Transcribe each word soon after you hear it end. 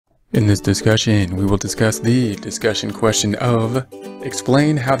In this discussion, we will discuss the discussion question of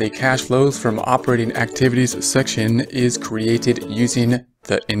explain how the cash flows from operating activities section is created using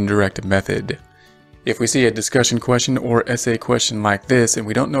the indirect method. If we see a discussion question or essay question like this and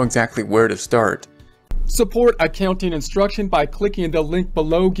we don't know exactly where to start, support accounting instruction by clicking the link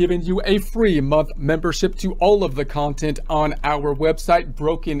below, giving you a free month membership to all of the content on our website,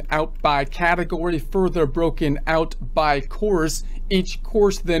 broken out by category, further broken out by course. Each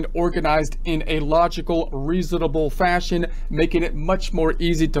course then organized in a logical, reasonable fashion, making it much more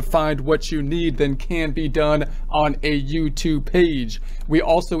easy to find what you need than can be done on a YouTube page. We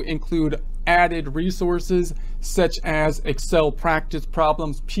also include added resources such as Excel practice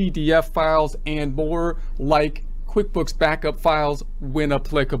problems, PDF files, and more, like QuickBooks backup files when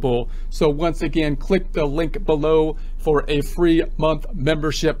applicable. So once again, click the link below for a free month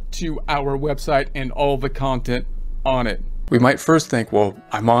membership to our website and all the content on it. we might first think, well,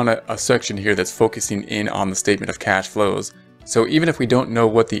 I'm on a section here that's focusing in on the statement of cash flows. So even if we don't know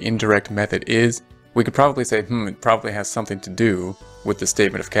what the indirect method is, we could probably say, it probably has something to do with the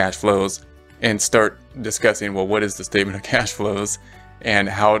statement of cash flows, and start discussing, well, what is the statement of cash flows and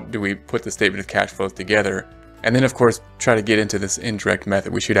how do we put the statement of cash flows together? And then of course, try to get into this indirect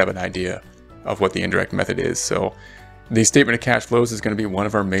method. We should have an idea of what the indirect method is. So the statement of cash flows is going to be one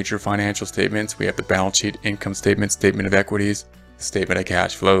of our major financial statements. We have the balance sheet, income statement, statement of equities, statement of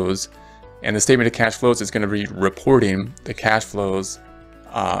cash flows. And the statement of cash flows is going to be reporting the cash flows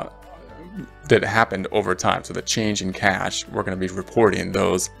that happened over time. So the change in cash, we're going to be reporting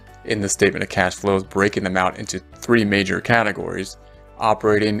those in the statement of cash flows, breaking them out into three major categories: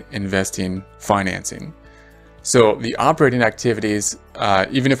 operating, investing, financing. So the operating activities,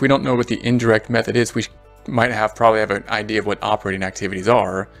 even if we don't know what the indirect method is, we might probably have an idea of what operating activities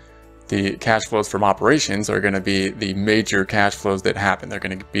are. The cash flows from operations are going to be the major cash flows that happen. They're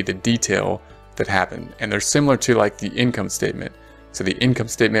going to be the detail that happen, and they're similar to like the income statement. So the income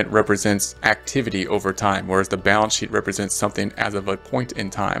statement represents activity over time, whereas the balance sheet represents something as of a point in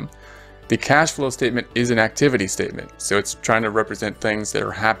time. The cash flow statement is an activity statement, so it's trying to represent things that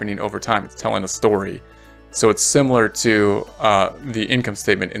are happening over time. It's telling a story. So it's similar to the income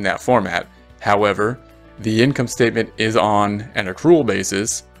statement in that format. However, the income statement is on an accrual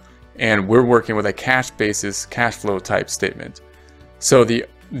basis, and we're working with a cash basis cash flow type statement. So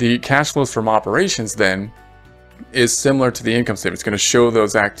the cash flows from operations then is similar to the income statement. It's going to show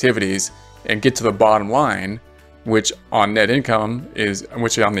those activities and get to the bottom line, which on net income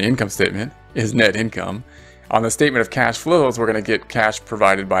which on the income statement is net income. On the statement of cash flows, we're going to get cash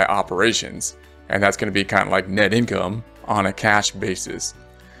provided by operations, and that's going to be kind of like net income on a cash basis.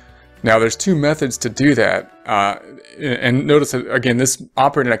 Now there's two methods to do that, and notice that again, this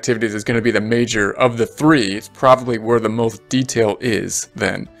operating activities is going to be the major of the three. It's probably where the most detail is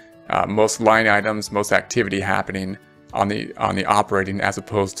then. Most line items, most activity happening on the operating as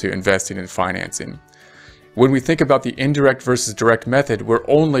opposed to investing and financing. When we think about the indirect versus direct method, we're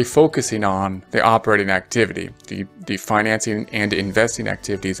only focusing on the operating activity. The financing and investing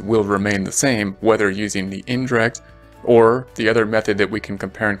activities will remain the same, whether using the indirect or the other method that we can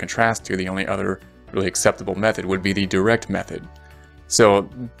compare and contrast to. The only other really acceptable method would be the direct method. So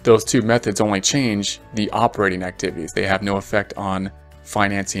those two methods only change the operating activities. They have no effect on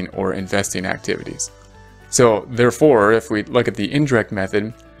financing or investing activities. So therefore, if we look at the indirect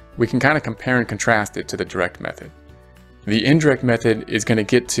method, we can kind of compare and contrast it to the direct method. The indirect method is going to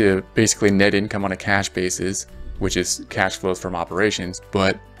get to basically net income on a cash basis, which is cash flows from operations,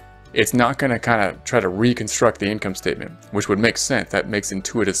 but it's not going to kind of try to reconstruct the income statement, which would make sense. That makes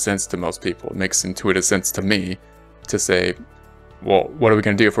intuitive sense to most people. It makes intuitive sense to me to say, well, what are we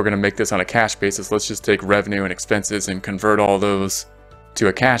going to do if we're going to make this on a cash basis? Let's just take revenue and expenses and convert all those to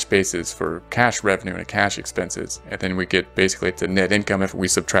a cash basis for cash revenue and cash expenses, and then we get basically to net income if we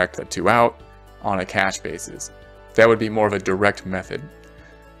subtract the two out on a cash basis. That would be more of a direct method.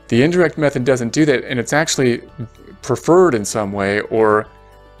 The indirect method doesn't do that, and it's actually preferred in some way, or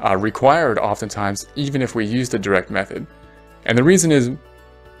required oftentimes, even if we use the direct method. And the reason is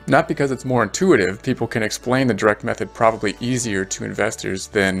not because it's more intuitive. People can explain the direct method probably easier to investors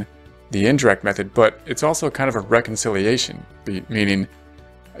than the indirect method, but it's also kind of a reconciliation, meaning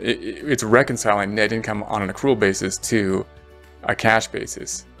it's reconciling net income on an accrual basis to a cash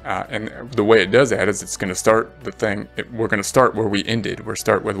basis. And the way it does that is it's going to start we're going to start where we ended. We'll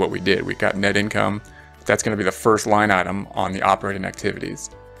start with what we did. We got net income. That's going to be the first line item on the operating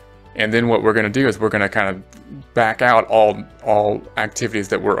activities. And then what we're going to do is we're going to kind of back out all activities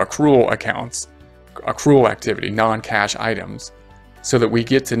that were accrual accounts, accrual activity, non-cash items, so that we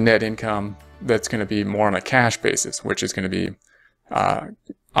get to net income that's going to be more on a cash basis, which is going to be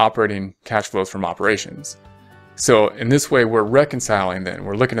operating cash flows from operations. So in this way, we're reconciling then.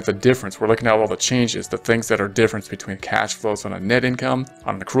 We're looking at the difference. We're looking at all the changes, the things that are difference between cash flows on a net income,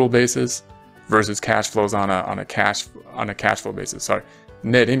 on an accrual basis, versus cash flows on a cash flow basis. Sorry,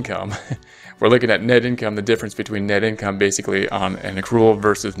 net income. We're looking at net income, the difference between net income basically on an accrual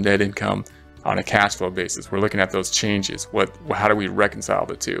versus net income on a cash flow basis. We're looking at those changes. How do we reconcile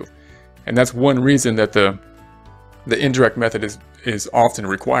the two? And that's one reason that the indirect method is often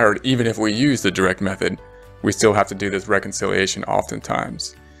required. Even if we use the direct method, we still have to do this reconciliation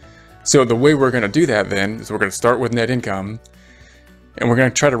oftentimes. So the way we're going to do that then is we're going to start with net income, and we're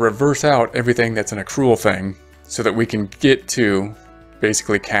going to try to reverse out everything that's an accrual thing so that we can get to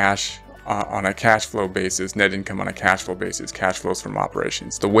basically cash on a cash flow basis, net income on a cash flow basis, cash flows from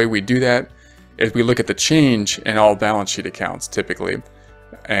operations. The way we do that is we look at the change in all balance sheet accounts typically.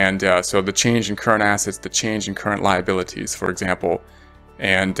 And so the change in current assets, the change in current liabilities, for example.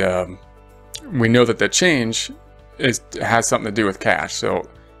 And we know that that change has something to do with cash.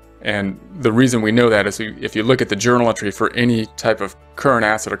 And the reason we know that is if you look at the journal entry for any type of current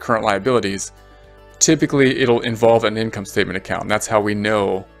asset or current liabilities, typically it'll involve an income statement account. And that's how we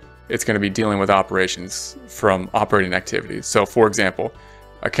know it's going to be dealing with operations from operating activities. So for example,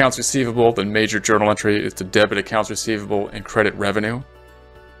 accounts receivable, the major journal entry is to debit accounts receivable and credit revenue.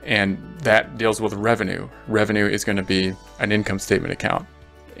 And that deals with revenue. Revenue is going to be an income statement account.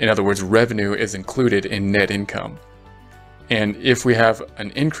 In other words, revenue is included in net income. And if we have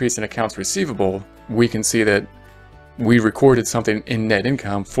an increase in accounts receivable, we can see that we recorded something in net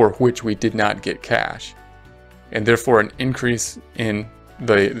income for which we did not get cash. And therefore an increase in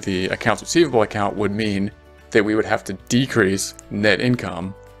the accounts receivable account would mean that we would have to decrease net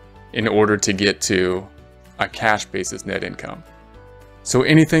income in order to get to a cash basis net income. So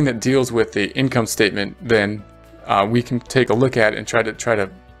anything that deals with the income statement, then we can take a look at and try to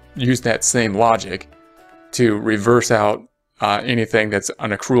use that same logic to reverse out anything that's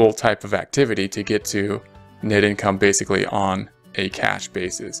an accrual type of activity to get to net income basically on a cash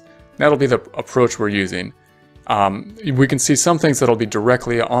basis. That'll be the approach we're using. We can see some things that'll be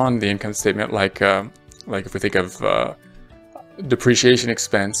directly on the income statement, like if we think of depreciation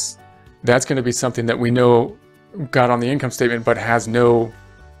expense, that's going to be something that we know got on the income statement but has no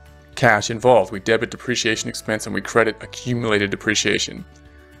cash involved. We debit depreciation expense and we credit accumulated depreciation.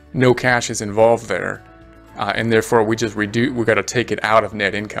 No cash is involved there, and therefore we got to take it out of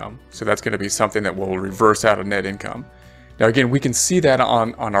net income. So that's going to be something that will reverse out of net income. Now again, we can see that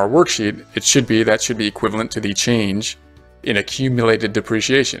on our worksheet. That should be equivalent to the change in accumulated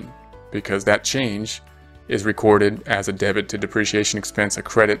depreciation, because that change is recorded as a debit to depreciation expense, a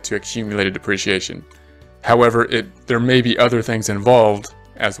credit to accumulated depreciation. However, there may be other things involved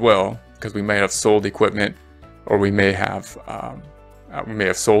as well, because we may have sold equipment, or we may have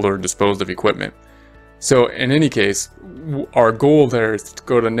sold or disposed of equipment. So in any case, our goal there is to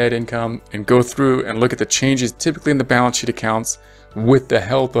go to net income and go through and look at the changes typically in the balance sheet accounts with the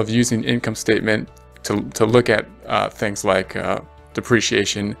help of using income statement to look at things like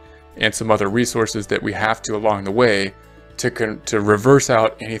depreciation and some other resources that we have to along the way to reverse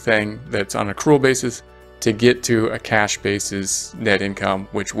out anything that's on an accrual basis to get to a cash basis net income,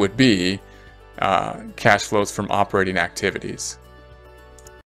 which would be cash flows from operating activities.